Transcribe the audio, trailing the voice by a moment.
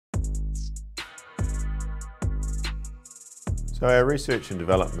So our research and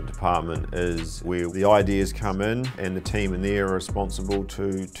development department is where the ideas come in and the team in there are responsible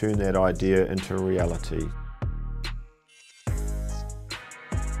to turn that idea into reality.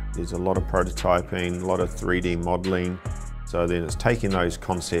 There's a lot of prototyping, a lot of 3D modelling, so then it's taking those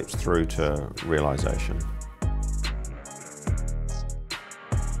concepts through to realisation.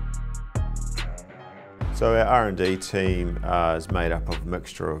 So our R&D team is made up of a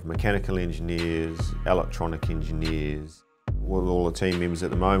mixture of mechanical engineers, electronic engineers. With all the team members at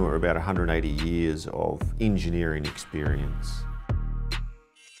the moment, we're about 180 years of engineering experience.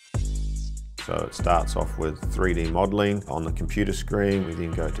 So it starts off with 3D modelling on the computer screen, we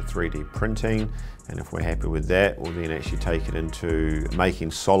then go to 3D printing, and if we're happy with that, we'll then actually take it into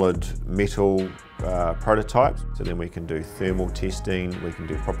making solid metal prototypes. So then we can do thermal testing, we can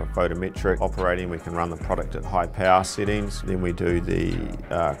do proper photometric operating, we can run the product at high power settings, then we do the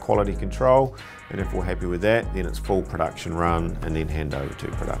quality control, and if we're happy with that, then it's full production run and then hand over to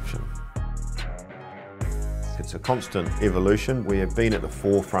production. It's a constant evolution. We have been at the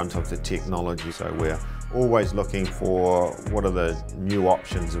forefront of the technology, so we're always looking for what are the new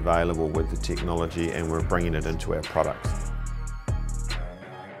options available with the technology, and we're bringing it into our products.